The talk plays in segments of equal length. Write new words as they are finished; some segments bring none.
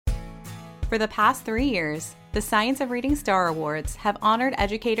For the past 3 years, the Science of Reading Star Awards have honored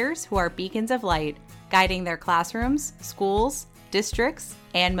educators who are beacons of light, guiding their classrooms, schools, districts,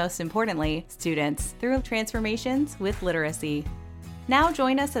 and most importantly, students through transformations with literacy. Now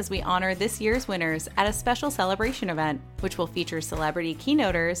join us as we honor this year's winners at a special celebration event, which will feature celebrity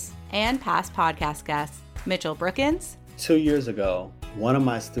keynoters and past podcast guests. Mitchell Brookins. 2 years ago, one of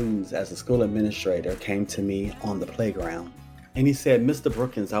my students as a school administrator came to me on the playground. And he said, "Mr.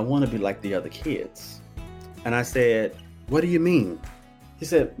 Brookins, I want to be like the other kids." And I said, "What do you mean?" He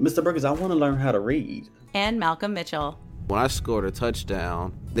said, "Mr. Brookins, I want to learn how to read." And Malcolm Mitchell. When I scored a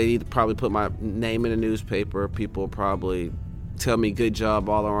touchdown, they'd probably put my name in the newspaper. People probably tell me good job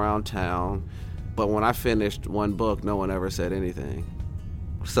all around town. But when I finished one book, no one ever said anything.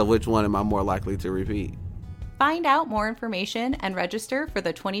 So which one am I more likely to repeat? Find out more information and register for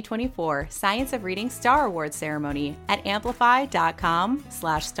the 2024 Science of Reading Star Awards ceremony at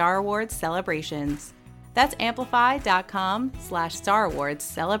amplify.com/Star Awards celebrations. That's amplify.com/Star Awards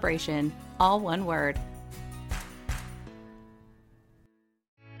celebration, all one word.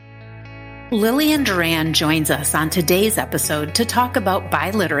 Lillian Duran joins us on today's episode to talk about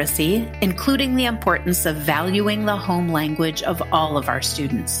biliteracy, including the importance of valuing the home language of all of our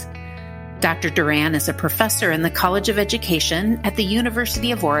students. Dr. Duran is a professor in the College of Education at the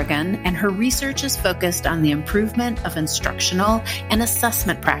University of Oregon, and her research is focused on the improvement of instructional and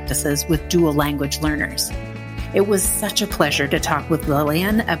assessment practices with dual language learners. It was such a pleasure to talk with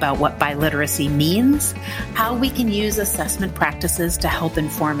Lillian about what biliteracy means, how we can use assessment practices to help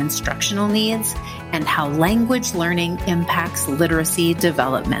inform instructional needs, and how language learning impacts literacy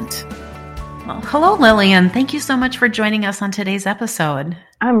development. Well, hello, Lillian. Thank you so much for joining us on today's episode.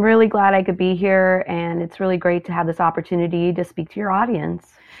 I'm really glad I could be here, and it's really great to have this opportunity to speak to your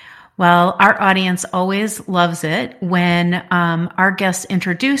audience. Well, our audience always loves it when our guests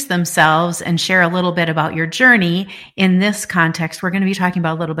introduce themselves and share a little bit about your journey. In this context, we're going to be talking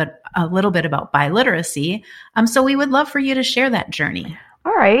about a little bit about biliteracy. So we would love for you to share that journey.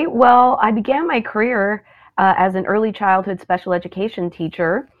 All right. Well, I began my career as an early childhood special education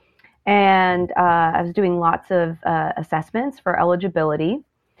teacher, and I was doing lots of assessments for eligibility.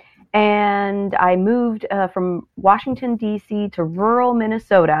 And I moved from Washington, D.C. to rural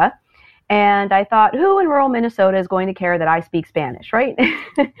Minnesota. And I thought, who in rural Minnesota is going to care that I speak Spanish, right?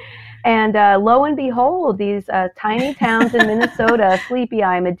 And lo and behold, these tiny towns in Minnesota, Sleepy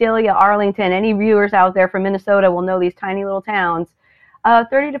Eye, Madelia, Arlington, any viewers out there from Minnesota will know these tiny little towns,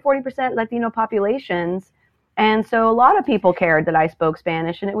 30 to 40% Latino populations. And so a lot of people cared that I spoke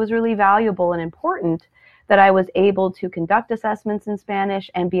Spanish, and it was really valuable and important that I was able to conduct assessments in Spanish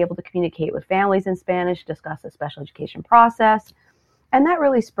and be able to communicate with families in Spanish, discuss the special education process. And that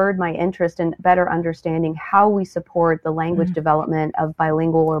really spurred my interest in better understanding how we support the language development of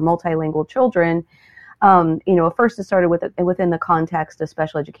bilingual or multilingual children. First it started within the context of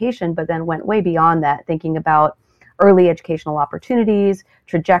special education, but then went way beyond that, thinking about early educational opportunities,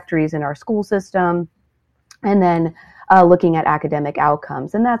 trajectories in our school system, and then looking at academic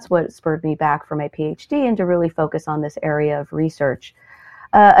outcomes. And that's what spurred me back for my PhD and to really focus on this area of research.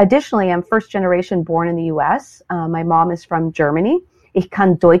 Additionally, I'm first generation born in the US. My mom is from Germany. Ich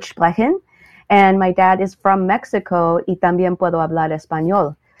kann Deutsch sprechen. And my dad is from Mexico. Y también puedo hablar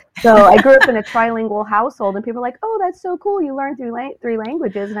español. So I grew up in a trilingual household, and people are like, "Oh, that's so cool. You learn three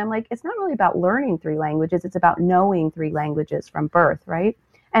languages." And I'm like, it's not really about learning three languages. It's about knowing three languages from birth, right?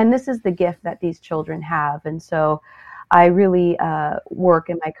 And this is the gift that these children have. And so I really work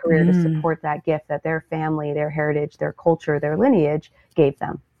in my career to support that gift that their family, their heritage, their culture, their lineage gave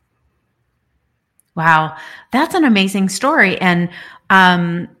them. Wow, that's an amazing story. And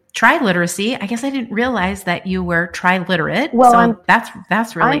triliteracy, I guess I didn't realize that you were triliterate. Well, so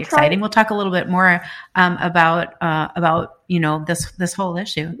that's really exciting. We'll talk a little bit more about this whole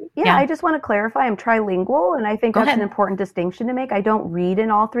issue. Yeah, I just want to clarify, I'm trilingual, and I think that's an important distinction to make. I don't read in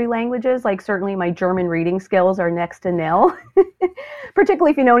all three languages. Like, certainly my German reading skills are next to nil,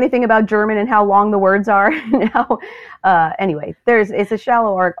 particularly if you know anything about German and how long the words are. Anyway, it's a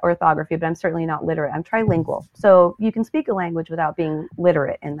shallow orthography, but I'm certainly not literate. I'm trilingual. So you can speak a language without being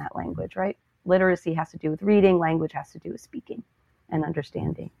literate in that language, right? Literacy has to do with reading, language has to do with speaking and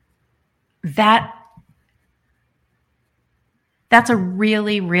understanding. That's a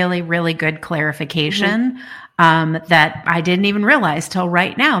really, really, really good clarification that I didn't even realize till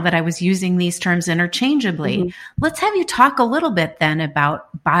right now that I was using these terms interchangeably. Let's have you talk a little bit then about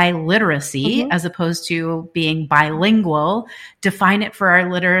biliteracy as opposed to being bilingual. Define it for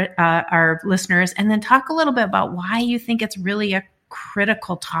our listeners, and then talk a little bit about why you think it's really a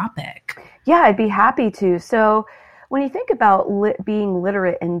critical topic. Yeah, I'd be happy to. So when you think about being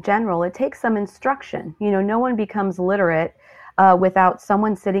literate in general, it takes some instruction. No one becomes literate without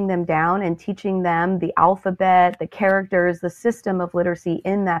someone sitting them down and teaching them the alphabet, the characters, the system of literacy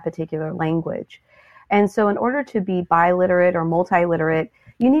in that particular language. And so in order to be biliterate or multiliterate,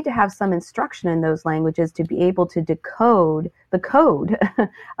 you need to have some instruction in those languages to be able to decode the code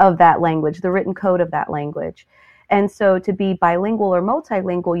of that language, the written code of that language. And so to be bilingual or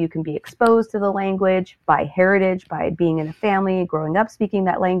multilingual, you can be exposed to the language by heritage, by being in a family, growing up speaking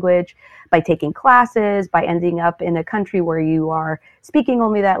that language, by taking classes, by ending up in a country where you are speaking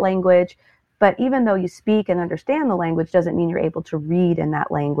only that language. But even though you speak and understand the language doesn't mean you're able to read in that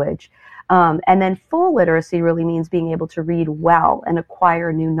language. And then full literacy really means being able to read well and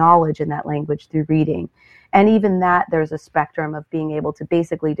acquire new knowledge in that language through reading. And even that, there's a spectrum of being able to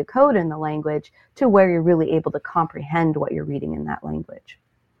basically decode in the language to where you're really able to comprehend what you're reading in that language.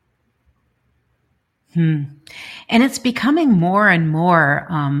 And it's becoming more and more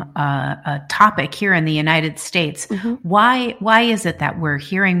a topic here in the United States. Mm-hmm. Why is it that we're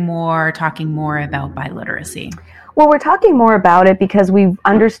hearing more, talking more about biliteracy? Well, we're talking more about it because we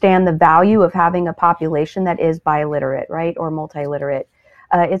understand the value of having a population that is biliterate, right, or multiliterate.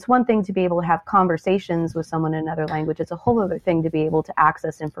 It's one thing to be able to have conversations with someone in another language. It's a whole other thing to be able to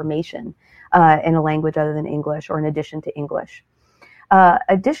access information in a language other than English or in addition to English.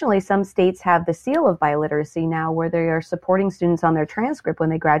 Additionally, some states have the seal of biliteracy now where they are supporting students on their transcript when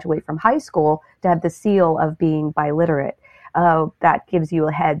they graduate from high school to have the seal of being biliterate. That gives you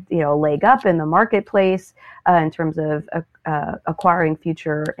a leg up in the marketplace in terms of acquiring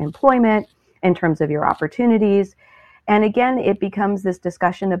future employment, in terms of your opportunities. And again, it becomes this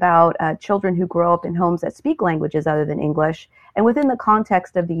discussion about children who grow up in homes that speak languages other than English. And within the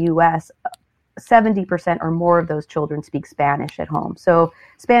context of the U.S., 70% or more of those children speak Spanish at home. So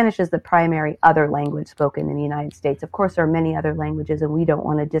Spanish is the primary other language spoken in the United States. Of course, there are many other languages, and we don't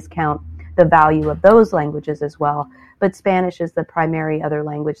want to discount the value of those languages as well. But Spanish is the primary other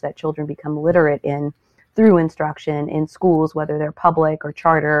language that children become literate in through instruction in schools, whether they're public or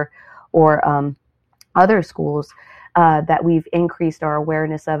charter or other schools. That we've increased our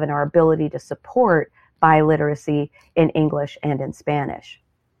awareness of and our ability to support biliteracy in English and in Spanish.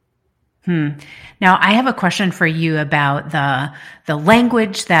 Now, I have a question for you about the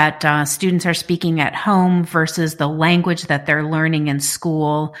language that students are speaking at home versus the language that they're learning in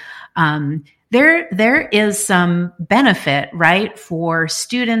school. There is some benefit, right, for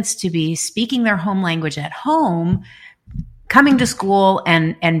students to be speaking their home language at home, coming to school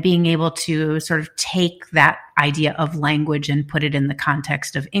and being able to sort of take that idea of language and put it in the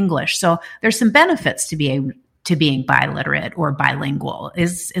context of English. So there's some benefits to being biliterate or bilingual.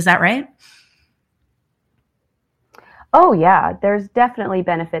 Is that right? Oh yeah, there's definitely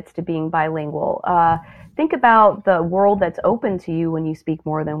benefits to being bilingual. Think about the world that's open to you when you speak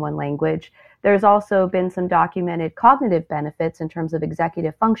more than one language. There's also been some documented cognitive benefits in terms of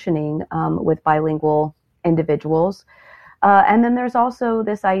executive functioning with bilingual individuals. And then there's also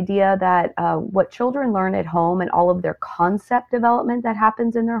this idea that what children learn at home and all of their concept development that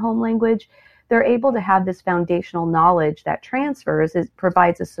happens in their home language, they're able to have this foundational knowledge that transfers,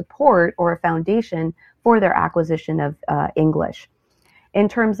 provides a support or a foundation for their acquisition of English. In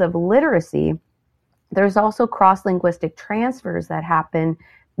terms of literacy, there's also cross-linguistic transfers that happen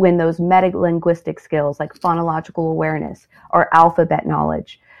when those metalinguistic skills like phonological awareness or alphabet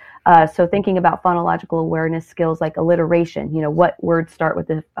knowledge. So thinking about phonological awareness skills like alliteration, what words start with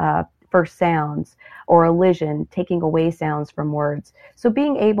the first sounds, or elision, taking away sounds from words. So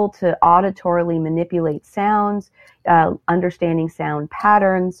being able to auditorily manipulate sounds, understanding sound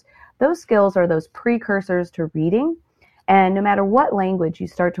patterns, those skills are those precursors to reading. And no matter what language you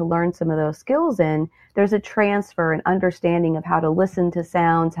start to learn some of those skills in, there's a transfer and understanding of how to listen to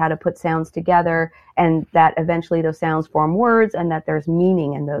sounds, how to put sounds together, and that eventually those sounds form words and that there's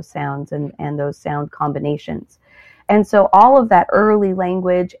meaning in those sounds and those sound combinations. And so all of that early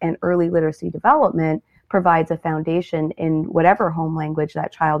language and early literacy development provides a foundation in whatever home language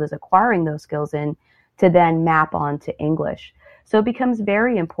that child is acquiring those skills in to then map onto English. So it becomes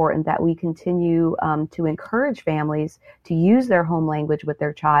very important that we continue to encourage families to use their home language with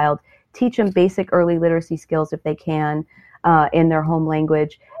their child, teach them basic early literacy skills if they can in their home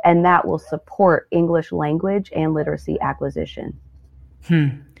language, and that will support English language and literacy acquisition.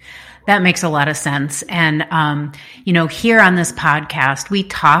 That makes a lot of sense. And, here on this podcast, we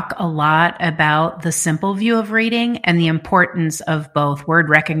talk a lot about the simple view of reading and the importance of both word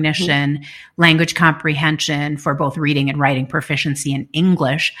recognition, language comprehension for both reading and writing proficiency in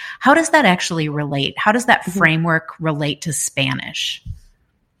English. How does that actually relate? How does that framework relate to Spanish?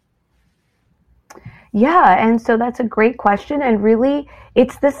 Yeah, and so that's a great question. And really,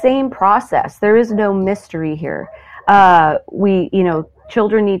 it's the same process. There is no mystery here.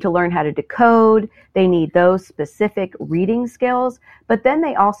 Children need to learn how to decode. They need those specific reading skills, but then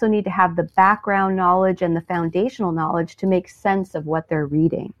they also need to have the background knowledge and the foundational knowledge to make sense of what they're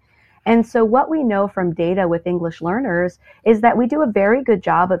reading. And so what we know from data with English learners is that we do a very good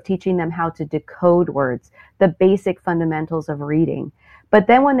job of teaching them how to decode words, the basic fundamentals of reading. But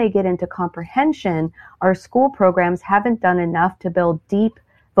then when they get into comprehension, our school programs haven't done enough to build deep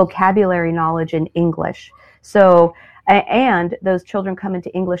vocabulary knowledge in English. So, and those children come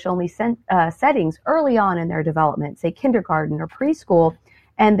into English-only settings early on in their development, say kindergarten or preschool,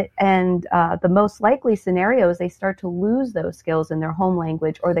 and the most likely scenario is they start to lose those skills in their home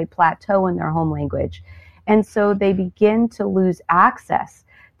language, or they plateau in their home language. And so they begin to lose access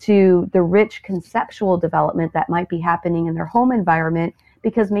to the rich conceptual development that might be happening in their home environment,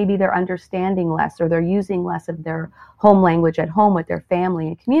 because maybe they're understanding less or they're using less of their home language at home with their family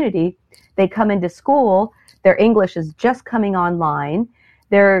and community. They come into school, their English is just coming online.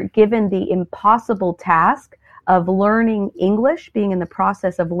 They're given the impossible task of learning English, being in the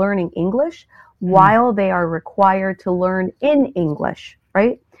process of learning English while they are required to learn in English,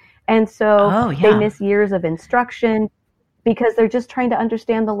 right? And so they miss years of instruction because they're just trying to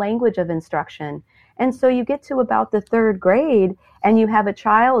understand the language of instruction. And so you get to about the third grade and you have a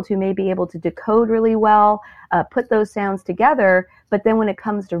child who may be able to decode really well, put those sounds together, but then when it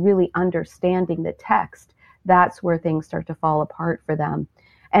comes to really understanding the text, that's where things start to fall apart for them.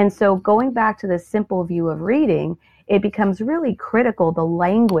 And so going back to the simple view of reading, it becomes really critical, the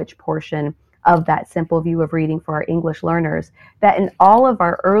language portion of that simple view of reading for our English learners, that in all of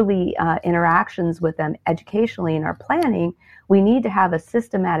our early interactions with them educationally in our planning, we need to have a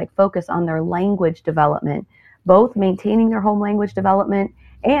systematic focus on their language development, both maintaining their home language development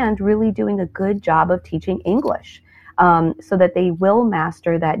and really doing a good job of teaching English, so that they will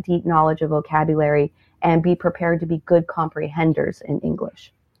master that deep knowledge of vocabulary and be prepared to be good comprehenders in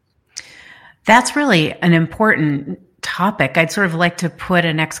English. That's really an important topic. I'd sort of like to put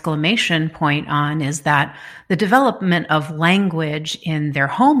an exclamation point on is that the development of language in their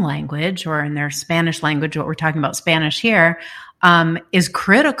home language or in their Spanish language, what we're talking about Spanish here, is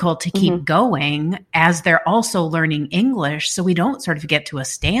critical to keep going as they're also learning English, so we don't sort of get to a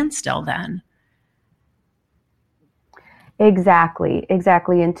standstill then. Exactly.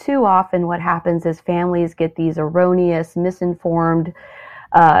 And too often what happens is families get these erroneous, misinformed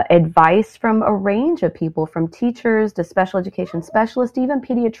advice from a range of people, from teachers to special education specialists, even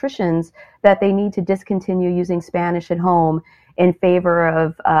pediatricians, that they need to discontinue using Spanish at home in favor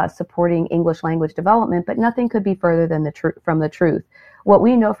of supporting English language development. But nothing could be further than from the truth. What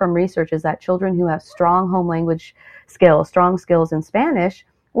we know from research is that children who have strong home language skills, strong skills in Spanish,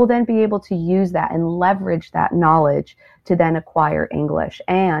 will then be able to use that and leverage that knowledge to then acquire English.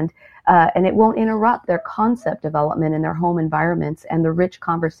 And it won't interrupt their concept development in their home environments and the rich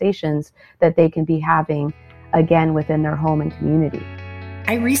conversations that they can be having, again, within their home and community.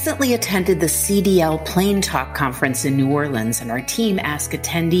 I recently attended the CDL Plain Talk Conference in New Orleans, and our team asked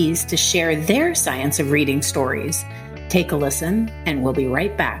attendees to share their science of reading stories. Take a listen, and we'll be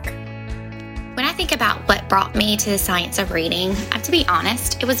right back. When I think about what brought me to the science of reading, I have to be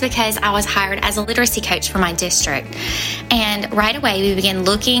honest, it was because I was hired as a literacy coach for my district. And right away, we began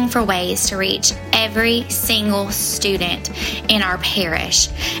looking for ways to reach every single student in our parish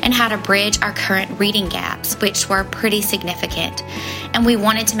and how to bridge our current reading gaps, which were pretty significant. And we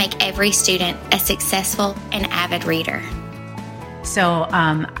wanted to make every student a successful and avid reader. So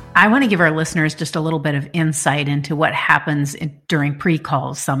I want to give our listeners just a little bit of insight into what happens during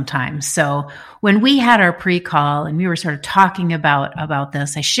pre-calls sometimes. So when we had our pre-call and we were sort of talking about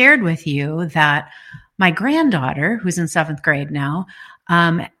this, I shared with you that my granddaughter, who's in 7th grade now,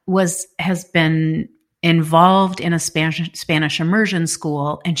 has been involved in a Spanish immersion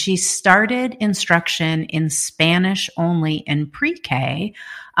school, and she started instruction in Spanish only in pre-K,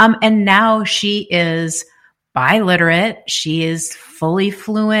 and now she is biliterate. She is fully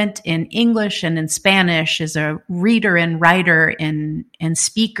fluent in English and in Spanish, is a reader and writer and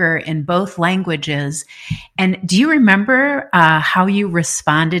speaker in both languages. And do you remember how you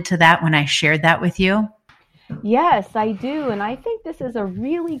responded to that when I shared that with you? Yes, I do. And I think this is a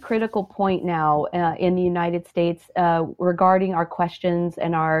really critical point now in the United States regarding our questions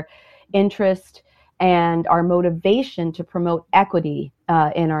and our interest and our motivation to promote equity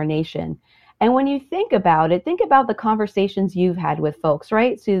in our nation. And when you think about it, think about the conversations you've had with folks,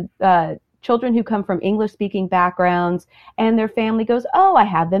 right? So children who come from English-speaking backgrounds and their family goes, oh, I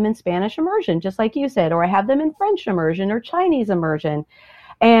have them in Spanish immersion, just like you said, or I have them in French immersion or Chinese immersion.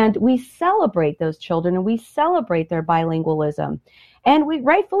 And we celebrate those children and we celebrate their bilingualism. And we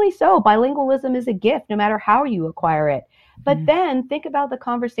rightfully so. Bilingualism is a gift, no matter how you acquire it. But then think about the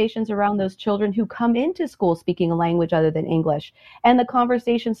conversations around those children who come into school speaking a language other than English. And the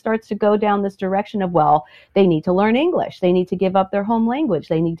conversation starts to go down this direction of, well, they need to learn English. They need to give up their home language.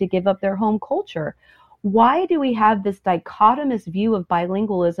 They need to give up their home culture. Why do we have this dichotomous view of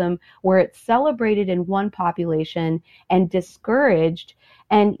bilingualism where it's celebrated in one population and discouraged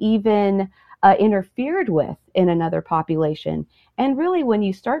and even interfered with in another population? And really, when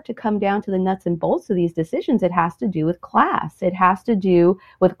you start to come down to the nuts and bolts of these decisions, it has to do with class. It has to do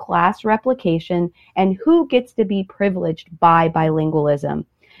with class replication and who gets to be privileged by bilingualism.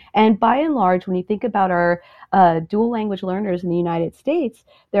 And by and large, when you think about our dual language learners in the United States,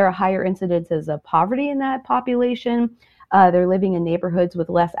 there are higher incidences of poverty in that population. They're living in neighborhoods with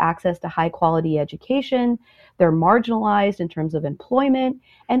less access to high quality education. They're marginalized in terms of employment.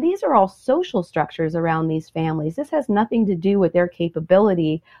 And these are all social structures around these families. This has nothing to do with their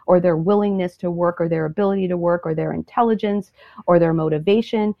capability or their willingness to work or their ability to work or their intelligence or their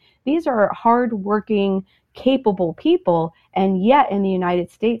motivation. These are hardworking, capable people, and yet in the United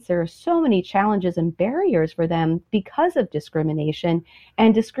States there are so many challenges and barriers for them because of discrimination,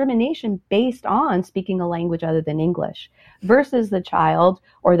 and discrimination based on speaking a language other than English, versus the child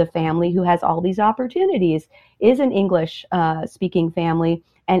or the family who has all these opportunities, is an English speaking family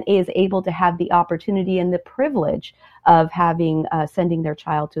and is able to have the opportunity and the privilege of having sending their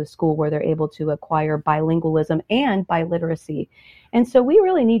child to a school where they're able to acquire bilingualism and biliteracy. And so we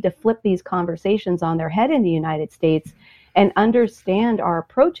really need to flip these conversations on their head in the United States and understand our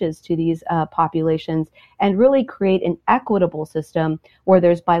approaches to these populations and really create an equitable system where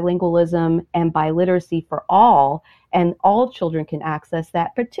there's bilingualism and biliteracy for all, and all children can access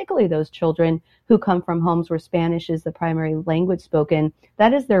that, particularly those children who come from homes where Spanish is the primary language spoken.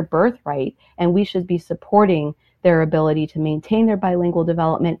 That is their birthright, and we should be supporting their ability to maintain their bilingual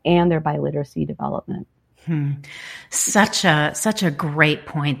development and their biliteracy development. Such a great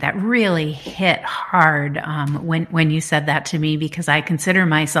point that really hit hard when you said that to me, because I consider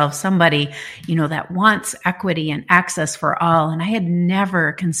myself somebody, that wants equity and access for all, and I had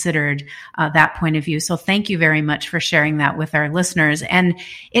never considered that point of view. So thank you very much for sharing that with our listeners. And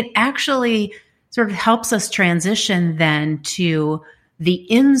it actually sort of helps us transition then to the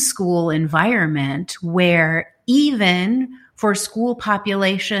in-school environment, where even for school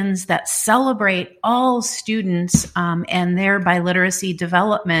populations that celebrate all students and their biliteracy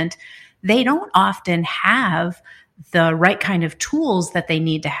development, they don't often have the right kind of tools that they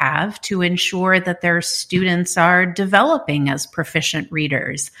need to have to ensure that their students are developing as proficient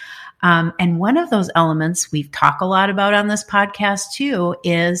readers. And one of those elements we've talked a lot about on this podcast too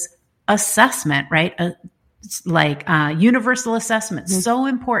is assessment, right? Universal assessment, so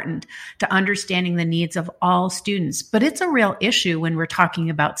important to understanding the needs of all students. But it's a real issue when we're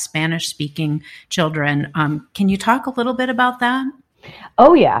talking about Spanish-speaking children. Can you talk a little bit about that?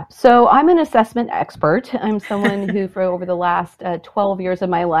 Oh, yeah. So I'm an assessment expert. I'm someone who, for over the last 12 years of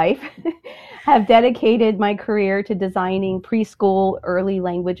my life, have dedicated my career to designing preschool early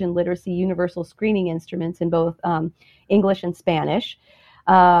language and literacy universal screening instruments in both English and Spanish.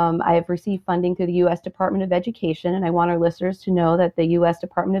 I have received funding through the U.S. Department of Education, and I want our listeners to know that the U.S.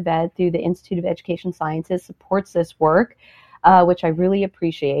 Department of Ed, through the Institute of Education Sciences, supports this work, which I really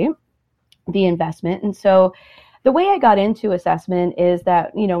appreciate the investment. And so the way I got into assessment is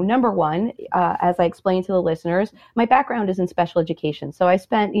that, number one, as I explained to the listeners, my background is in special education. So I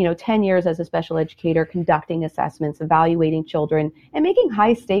spent, 10 years as a special educator conducting assessments, evaluating children, and making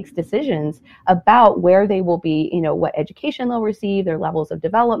high stakes decisions about where they will be, what education they'll receive, their levels of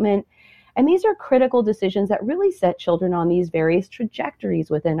development. And these are critical decisions that really set children on these various trajectories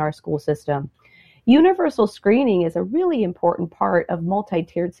within our school system. Universal screening is a really important part of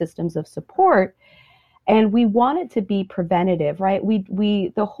multi-tiered systems of support. And we want it to be preventative, right?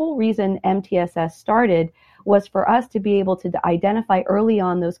 The whole reason MTSS started was for us to be able to identify early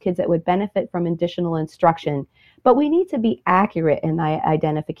on those kids that would benefit from additional instruction. But we need to be accurate in that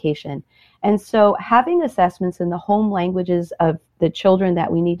identification. And so having assessments in the home languages of the children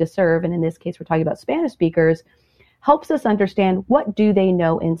that we need to serve, and in this case, we're talking about Spanish speakers, helps us understand what do they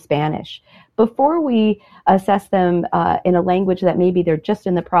know in Spanish. Before we assess them in a language that maybe they're just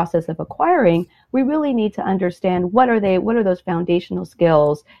in the process of acquiring, we really need to understand what are those foundational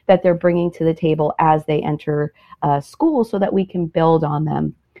skills that they're bringing to the table as they enter school so that we can build on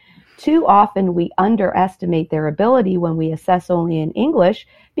them. Too often we underestimate their ability when we assess only in English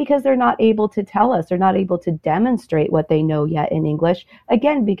because they're not able to tell us, they're not able to demonstrate what they know yet in English,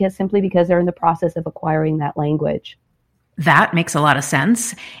 again, because they're in the process of acquiring that language. That makes a lot of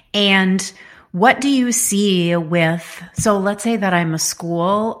sense. And what do you see with, so let's say that I'm a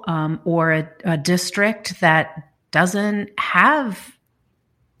school or a district that doesn't have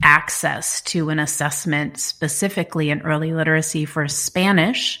access to an assessment specifically in early literacy for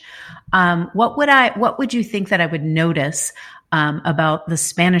Spanish. What would you think that I would notice about the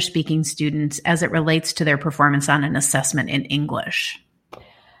Spanish speaking students as it relates to their performance on an assessment in English?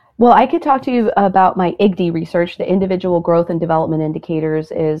 Well, I could talk to you about my IGDI research. The Individual Growth and Development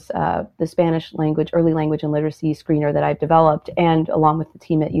Indicators is the Spanish language, early language and literacy screener that I've developed, and along with the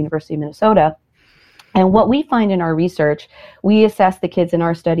team at University of Minnesota. And what we find in our research, we assess the kids in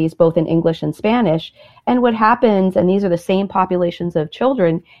our studies both in English and Spanish. And what happens, and these are the same populations of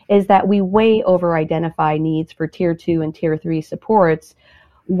children, is that we way over-identify needs for Tier 2 and Tier 3 supports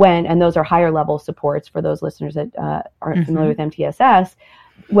and those are higher level supports for those listeners that aren't familiar with MTSS,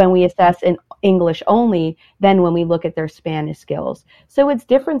 when we assess in English only than when we look at their Spanish skills. So it's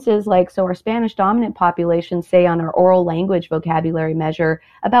differences so our Spanish dominant population, say on our oral language vocabulary measure,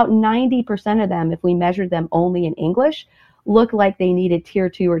 about 90% of them, if we measured them only in English, look like they needed Tier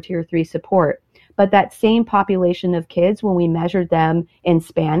 2 or Tier 3 support. But that same population of kids, when we measured them in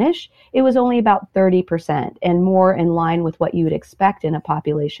Spanish, it was only about 30% and more in line with what you would expect in a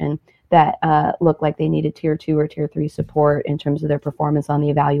population that looked like they needed Tier 2 or Tier 3 support in terms of their performance on the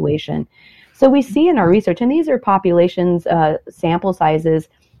evaluation. So we see in our research, and these are populations, sample sizes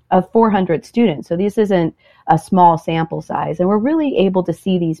of 400 students. So this isn't a small sample size. And we're really able to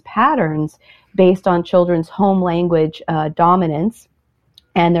see these patterns based on children's home language dominance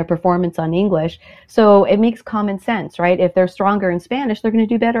and their performance on English. So it makes common sense, right? If they're stronger in Spanish, they're going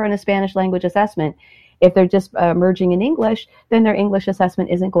to do better on a Spanish language assessment. If they're just emerging in English, then their English assessment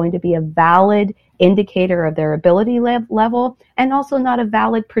isn't going to be a valid indicator of their ability level, and also not a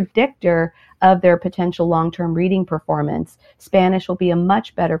valid predictor of their potential long-term reading performance. Spanish will be a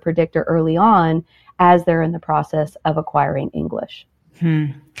much better predictor early on as they're in the process of acquiring English.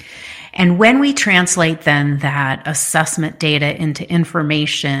 And when we translate then that assessment data into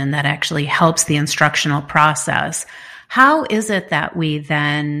information that actually helps the instructional process, how is it that we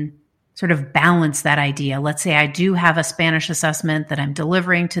then sort of balance that idea? Let's say I do have a Spanish assessment that I'm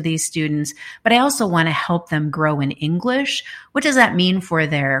delivering to these students, but I also want to help them grow in English. What does that mean for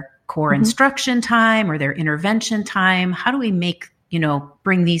their core instruction time or their intervention time? How do we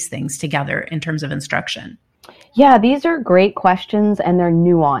bring these things together in terms of instruction? Yeah, these are great questions, and they're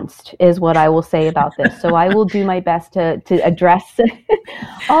nuanced, is what I will say about this. So I will do my best to address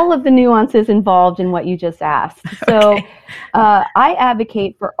all of the nuances involved in what you just asked. So I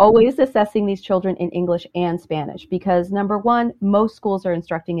advocate for always assessing these children in English and Spanish because, number one, most schools are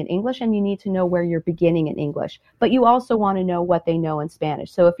instructing in English, and you need to know where you're beginning in English. But you also want to know what they know in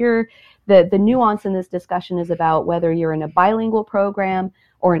Spanish. So if you're the nuance in this discussion is about whether you're in a bilingual program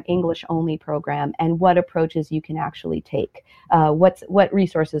or an English-only program, and what approaches you can actually take. What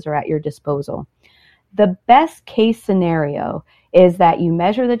resources are at your disposal. The best case scenario is that you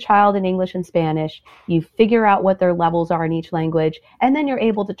measure the child in English and Spanish, you figure out what their levels are in each language, and then you're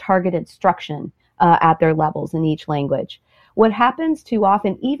able to target instruction at their levels in each language. What happens too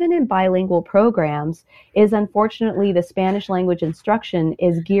often, even in bilingual programs, is unfortunately the Spanish language instruction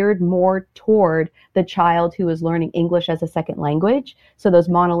is geared more toward the child who is learning English as a second language. So those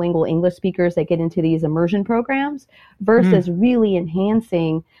monolingual English speakers that get into these immersion programs versus really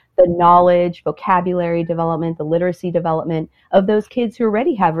enhancing the knowledge, vocabulary development, the literacy development of those kids who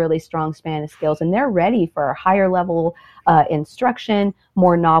already have really strong Spanish skills, and they're ready for higher level instruction,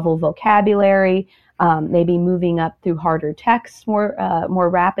 more novel vocabulary, maybe moving up through harder texts more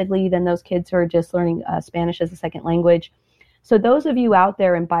rapidly than those kids who are just learning Spanish as a second language. So those of you out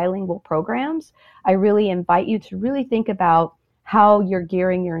there in bilingual programs, I really invite you to really think about how you're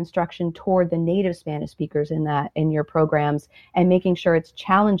gearing your instruction toward the native Spanish speakers in your programs, and making sure it's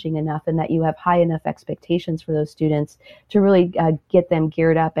challenging enough and that you have high enough expectations for those students to really get them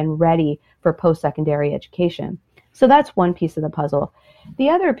geared up and ready for post-secondary education. So that's one piece of the puzzle. The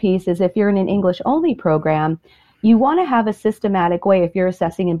other piece is if you're in an English-only program, you want to have a systematic way, if you're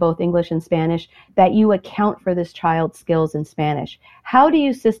assessing in both English and Spanish, that you account for this child's skills in Spanish. How do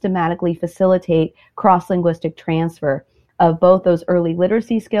you systematically facilitate cross-linguistic transfer of both those early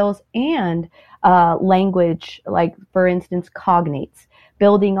literacy skills and language, like, for instance, cognates?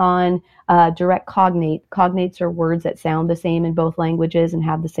 Building on direct cognate. Cognates are words that sound the same in both languages and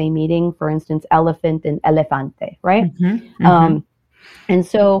have the same meaning. For instance, elephant and elefante, right? And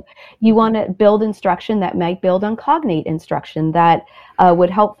so you want to build instruction that might build on cognate instruction that would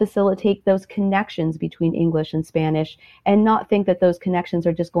help facilitate those connections between English and Spanish, and not think that those connections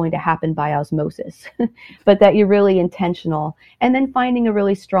are just going to happen by osmosis, but that you're really intentional. And then finding a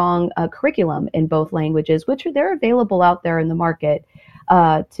really strong curriculum in both languages, which they're available out there in the market,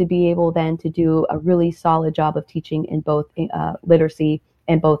 to be able then to do a really solid job of teaching in both literacy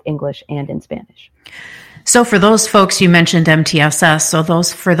in both English and in Spanish. So for those folks, you mentioned MTSS. So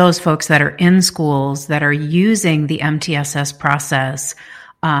for those folks that are in schools that are using the MTSS process,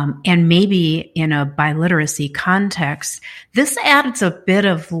 and maybe in a biliteracy context, this adds a bit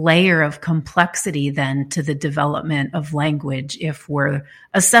of layer of complexity then to the development of language if we're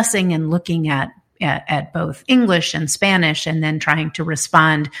assessing and looking at both English and Spanish, and then trying to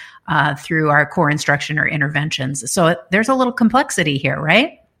respond through our core instruction or interventions. So there's a little complexity here,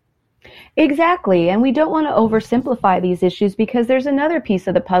 right? Exactly. And we don't want to oversimplify these issues, because there's another piece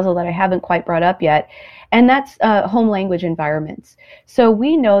of the puzzle that I haven't quite brought up yet, and that's home language environments. So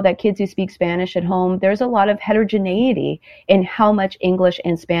we know that kids who speak Spanish at home, there's a lot of heterogeneity in how much English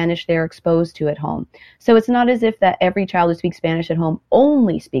and Spanish they're exposed to at home. So it's not as if that every child who speaks Spanish at home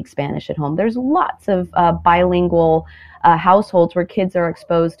only speaks Spanish at home. There's lots of bilingual households where kids are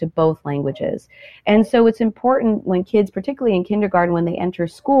exposed to both languages. And so it's important when kids, particularly in kindergarten, when they enter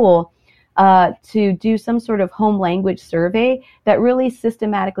school, to do some sort of home language survey that really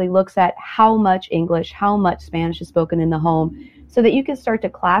systematically looks at how much English, how much Spanish is spoken in the home, so that you can start to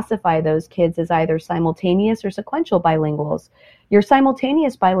classify those kids as either simultaneous or sequential bilinguals. Your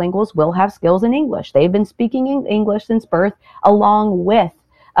simultaneous bilinguals will have skills in English. They've been speaking English since birth along with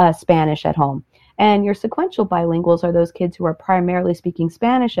Spanish at home. And your sequential bilinguals are those kids who are primarily speaking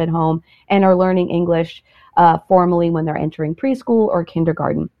Spanish at home and are learning English formally when they're entering preschool or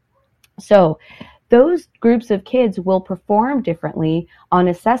kindergarten. So those groups of kids will perform differently on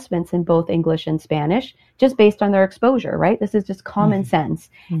assessments in both English and Spanish, just based on their exposure, right? This is just common sense.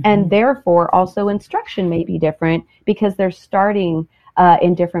 Mm-hmm. And therefore, also instruction may be different because they're starting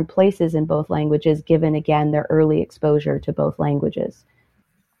in different places in both languages, given, again, their early exposure to both languages.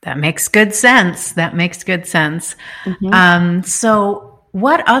 That makes good sense. Mm-hmm. So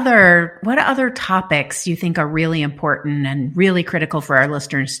what other topics do you think are really important and really critical for our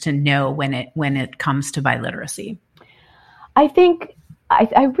listeners to know when it comes to biliteracy? I think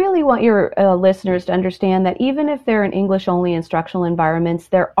I really want your listeners to understand that even if they're in English-only instructional environments,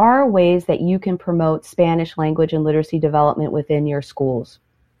 there are ways that you can promote Spanish language and literacy development within your schools.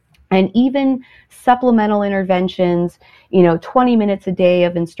 And even supplemental interventions, 20 minutes a day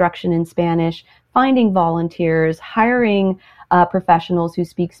of instruction in Spanish, finding volunteers, hiring professionals who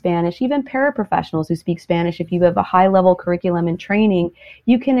speak Spanish, even paraprofessionals who speak Spanish. If you have a high-level curriculum and training,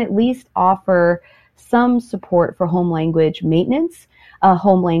 you can at least offer some support for home language maintenance,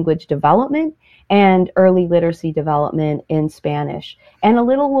 home language development, and early literacy development in Spanish. And a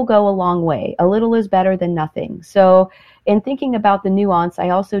little will go a long way. A little is better than nothing. So in thinking about the nuance, I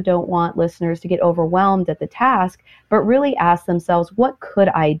also don't want listeners to get overwhelmed at the task, but really ask themselves, what could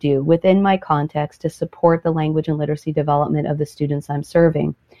I do within my context to support the language and literacy development of the students I'm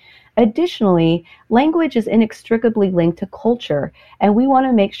serving? Additionally, language is inextricably linked to culture, and we want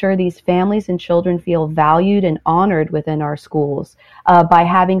to make sure these families and children feel valued and honored within our schools by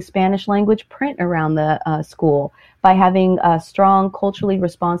having Spanish language print around the school, by having strong culturally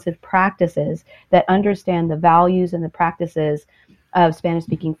responsive practices that understand the values and the practices of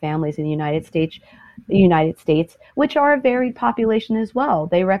Spanish-speaking families in the United States, which are a varied population as well.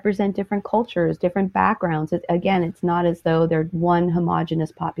 They represent different cultures, different backgrounds. Again, it's not as though they're one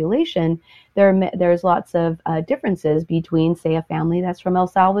homogeneous population. There's lots of differences between, say, a family that's from El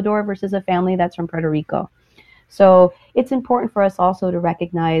Salvador versus a family that's from Puerto Rico. So it's important for us also to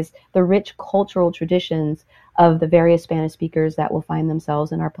recognize the rich cultural traditions of the various Spanish speakers that will find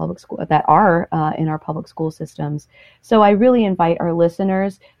themselves in our public school, that are in our public school systems. So I really invite our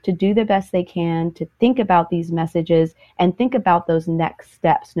listeners to do the best they can, to think about these messages and think about those next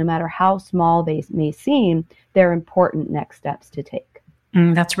steps. No matter how small they may seem, they're important next steps to take.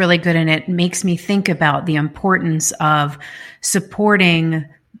 That's really good. And it makes me think about the importance of supporting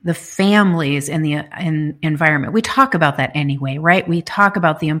the families in the environment. We talk about that anyway, right? We talk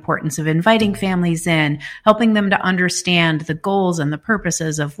about the importance of inviting families in, helping them to understand the goals and the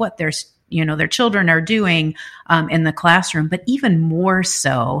purposes of what their children are doing in the classroom, but even more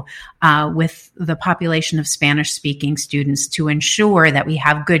so with the population of Spanish-speaking students, to ensure that we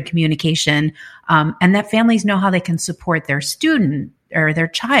have good communication and that families know how they can support their student or their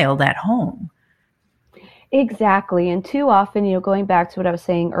child at home. Exactly. And too often, going back to what I was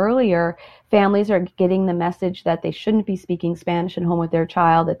saying earlier, families are getting the message that they shouldn't be speaking Spanish at home with their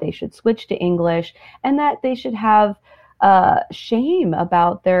child, that they should switch to English, and that they should have shame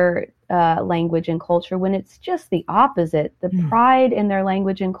about their language and culture, when it's just the opposite. The pride in their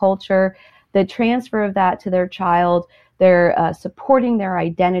language and culture, the transfer of that to their child, they're supporting their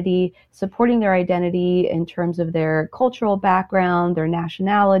identity in terms of their cultural background, their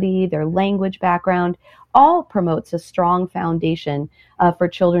nationality, their language background, all promotes a strong foundation for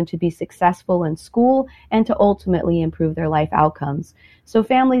children to be successful in school and to ultimately improve their life outcomes. So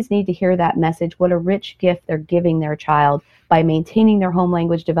families need to hear that message, what a rich gift they're giving their child by maintaining their home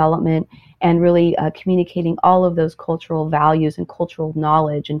language development and really communicating all of those cultural values and cultural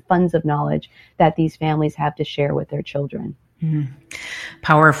knowledge and funds of knowledge that these families have to share with their children.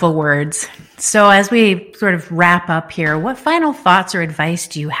 Powerful words. So as we sort of wrap up here, what final thoughts or advice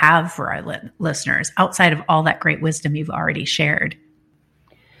do you have for our listeners outside of all that great wisdom you've already shared?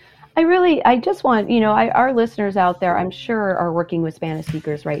 I just want, our listeners out there, I'm sure, are working with Spanish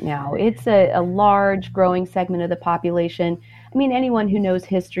speakers right now. It's a large, growing segment of the population. I mean, anyone who knows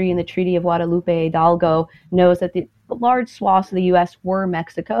history and the Treaty of Guadalupe Hidalgo knows that the large swaths of the U.S. were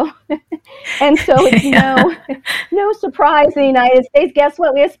Mexico. And so it's no surprise in the United States. Guess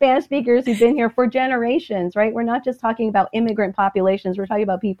what? We have Spanish speakers who've been here for generations, right? We're not just talking about immigrant populations. We're talking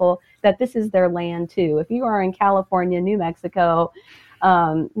about people that this is their land too. If you are in California, New Mexico,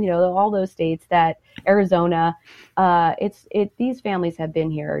 all those states, that Arizona, these families have been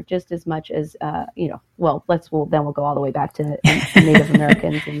here just as much as, then we'll go all the way back to Native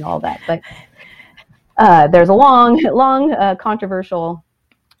Americans and all that. But there's a long, controversial,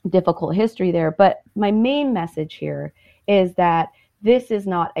 difficult history there. But my main message here is that this is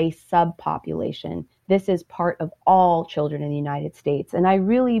not a subpopulation. This is part of all children in the United States. And I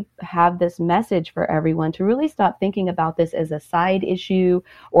really have this message for everyone to really stop thinking about this as a side issue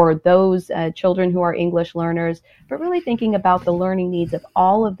or those children who are English learners, but really thinking about the learning needs of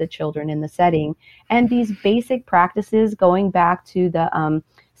all of the children in the setting. And these basic practices, going back to the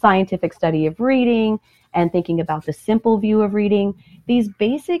scientific study of reading and thinking about the simple view of reading, these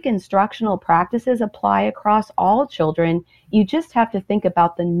basic instructional practices apply across all children. You just have to think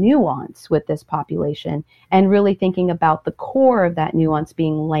about the nuance with this population and really thinking about the core of that nuance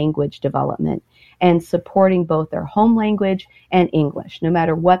being language development and supporting both their home language and English, no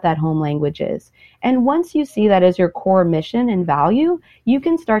matter what that home language is. And once you see that as your core mission and value, you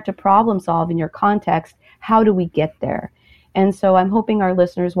can start to problem solve in your context. How do we get there? And so I'm hoping our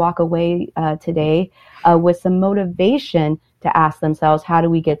listeners walk away today with some motivation to ask themselves, how do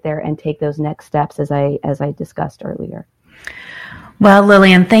we get there and take those next steps as I discussed earlier. Well,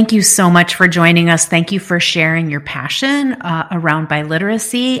 Lillian, thank you so much for joining us. Thank you for sharing your passion around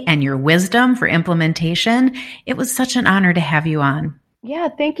biliteracy and your wisdom for implementation. It was such an honor to have you on. Yeah,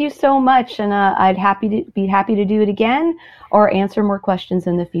 thank you so much. And I'd be happy to do it again or answer more questions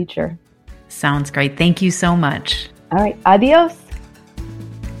in the future. Sounds great. Thank you so much. All right. Adios.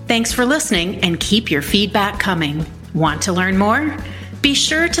 Thanks for listening and keep your feedback coming. Want to learn more? Be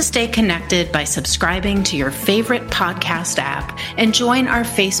sure to stay connected by subscribing to your favorite podcast app and join our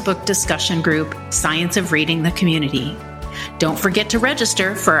Facebook discussion group, Science of Reading the Community. Don't forget to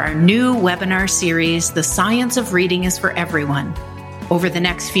register for our new webinar series, The Science of Reading is for Everyone. Over the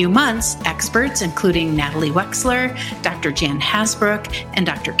next few months, experts including Natalie Wexler, Dr. Jan Hasbrook, and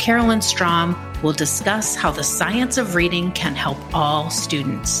Dr. Carolyn Strom will discuss how the science of reading can help all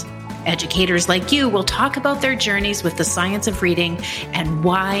students. Educators like you will talk about their journeys with the science of reading and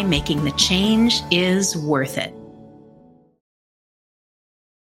why making the change is worth it.